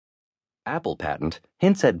Apple patent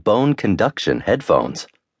hints at bone conduction headphones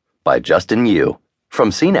by Justin Yu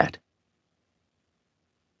from CNET.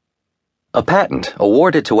 A patent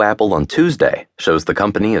awarded to Apple on Tuesday shows the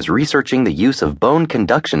company is researching the use of bone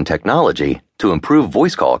conduction technology to improve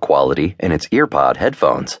voice call quality in its EarPod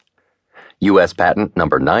headphones. U.S. patent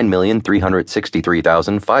number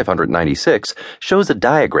 9,363,596 shows a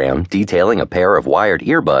diagram detailing a pair of wired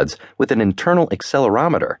earbuds with an internal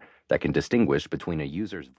accelerometer that can distinguish between a user's